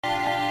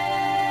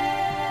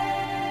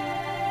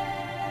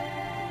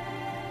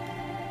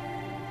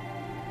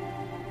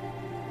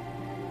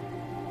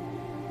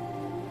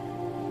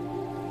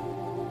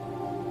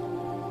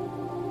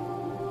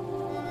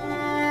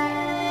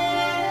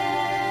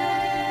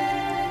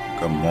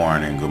Good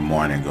morning, good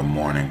morning, good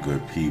morning,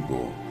 good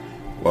people.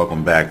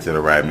 Welcome back to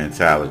The Right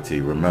Mentality.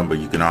 Remember,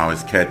 you can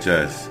always catch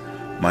us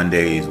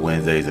Mondays,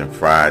 Wednesdays, and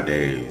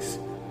Fridays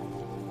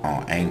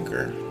on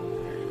Anchor.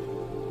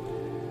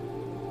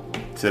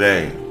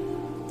 Today,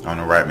 on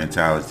The Right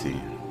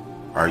Mentality,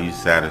 are you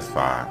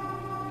satisfied?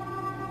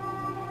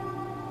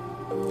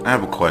 I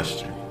have a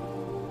question.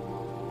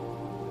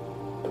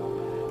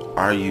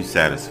 Are you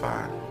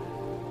satisfied?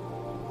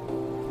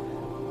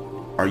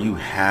 Are you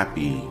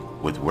happy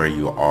with where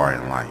you are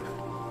in life?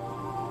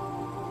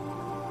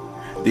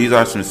 These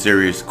are some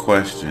serious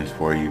questions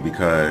for you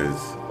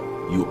because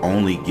you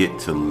only get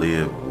to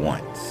live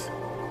once.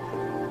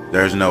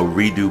 There's no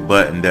redo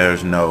button.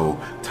 There's no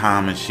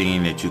time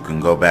machine that you can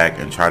go back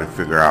and try to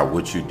figure out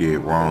what you did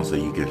wrong so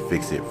you can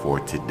fix it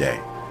for today.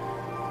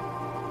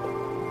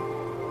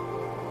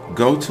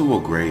 Go to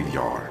a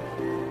graveyard.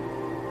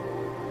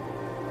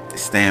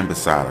 Stand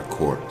beside a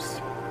corpse,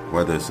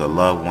 whether it's a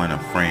loved one, a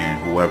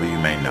friend, whoever you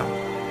may know.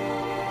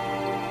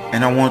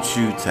 And I want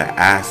you to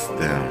ask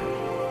them,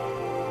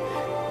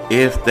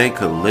 if they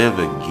could live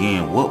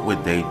again, what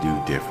would they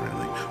do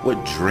differently?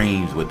 What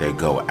dreams would they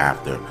go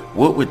after?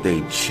 What would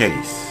they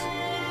chase?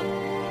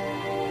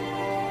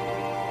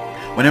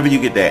 Whenever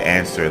you get that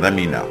answer, let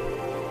me know.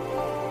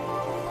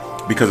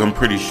 Because I'm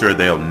pretty sure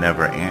they'll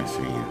never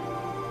answer you.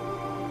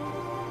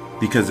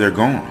 Because they're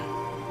gone.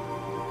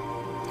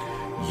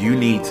 You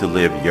need to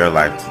live your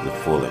life to the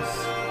fullest.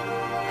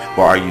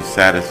 But are you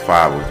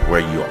satisfied with where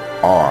you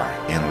are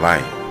in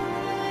life?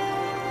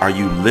 Are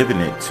you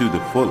living it to the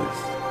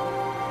fullest?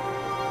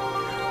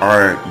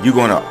 Are you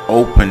going to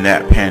open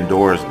that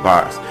Pandora's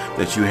box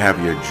that you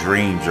have your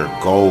dreams, your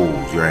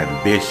goals, your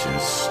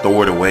ambitions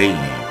stored away in?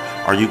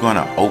 Are you going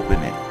to open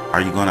it?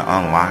 Are you going to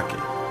unlock it?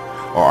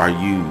 Or are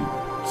you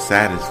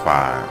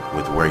satisfied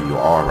with where you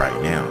are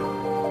right now?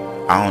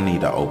 I don't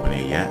need to open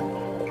it yet.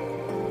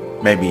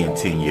 Maybe in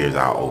 10 years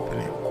I'll open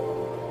it.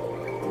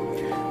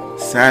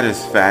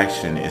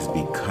 Satisfaction is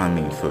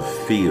becoming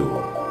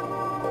fulfilled.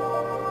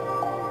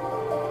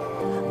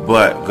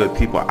 But good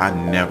people, I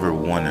never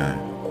want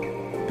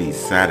to be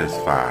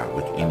satisfied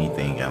with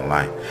anything in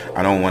life.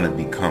 I don't want to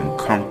become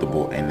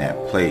comfortable in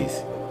that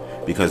place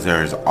because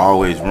there is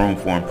always room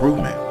for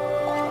improvement.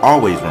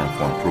 Always room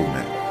for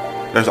improvement.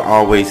 There's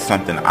always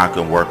something I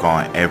can work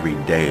on every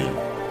day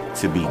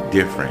to be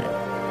different.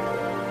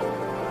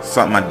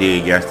 Something I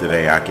did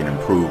yesterday I can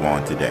improve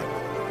on today.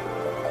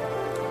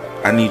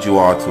 I need you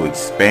all to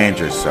expand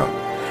yourself.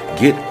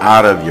 Get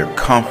out of your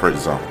comfort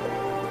zone.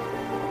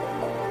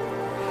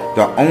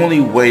 The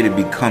only way to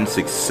become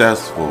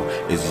successful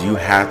is you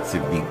have to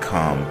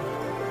become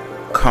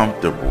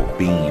comfortable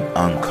being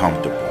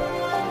uncomfortable.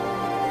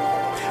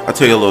 I'll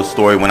tell you a little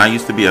story. When I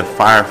used to be a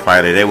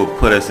firefighter, they would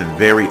put us in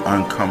very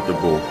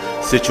uncomfortable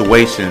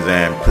situations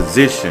and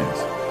positions.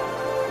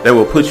 They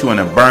would put you in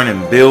a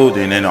burning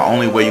building, and the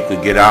only way you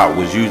could get out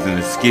was using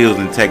the skills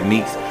and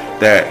techniques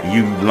that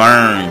you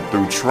learned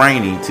through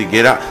training to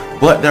get out.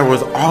 But there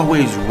was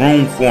always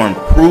room for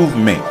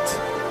improvement.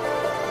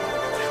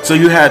 So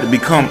you had to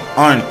become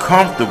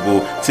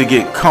uncomfortable to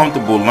get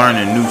comfortable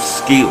learning new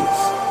skills.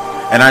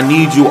 And I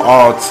need you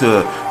all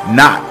to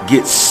not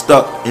get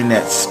stuck in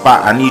that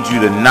spot. I need you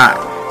to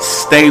not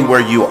stay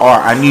where you are.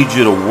 I need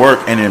you to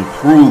work and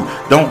improve.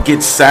 Don't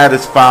get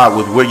satisfied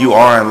with where you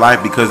are in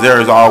life because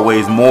there is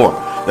always more.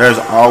 There's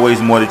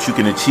always more that you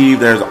can achieve.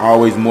 There's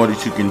always more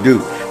that you can do.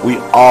 We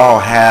all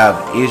have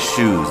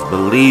issues,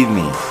 believe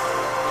me.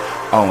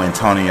 Oh,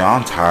 Antonio,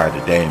 I'm tired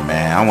today,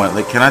 man.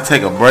 Can I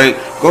take a break?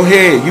 Go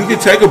ahead, you can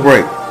take a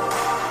break.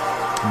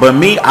 But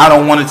me, I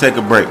don't want to take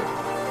a break.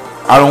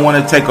 I don't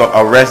want to take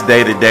a rest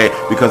day today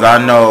because I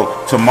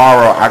know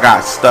tomorrow I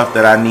got stuff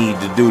that I need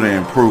to do to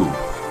improve.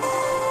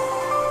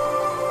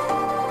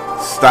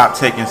 Stop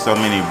taking so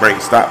many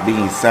breaks. Stop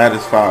being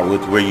satisfied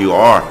with where you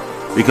are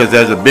because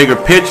there's a bigger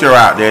picture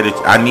out there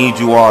that I need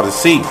you all to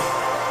see.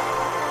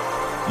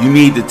 You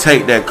need to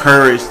take that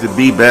courage to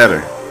be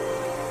better.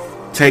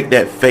 Take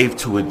that faith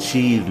to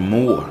achieve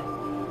more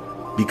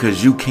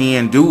because you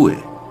can do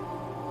it.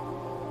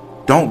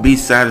 Don't be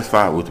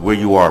satisfied with where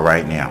you are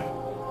right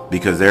now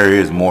because there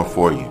is more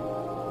for you.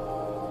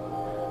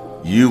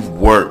 You've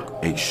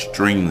worked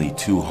extremely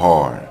too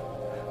hard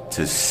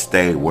to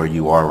stay where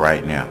you are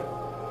right now.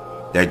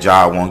 That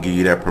job won't give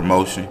you that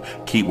promotion.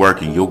 Keep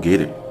working. You'll get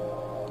it.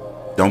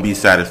 Don't be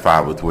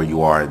satisfied with where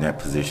you are in that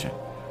position.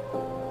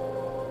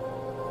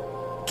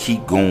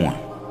 Keep going.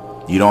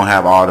 You don't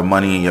have all the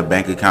money in your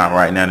bank account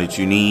right now that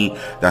you need.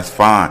 That's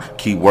fine.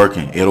 Keep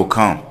working. It'll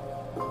come.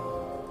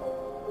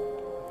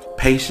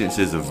 Patience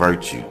is a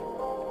virtue.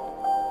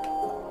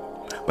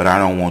 But I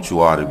don't want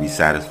you all to be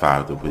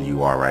satisfied with where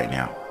you are right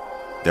now.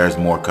 There's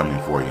more coming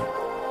for you.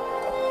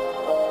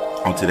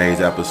 On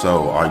today's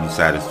episode, are you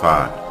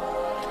satisfied?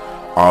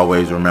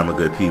 Always remember,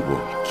 good people,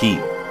 keep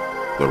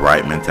the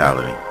right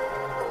mentality.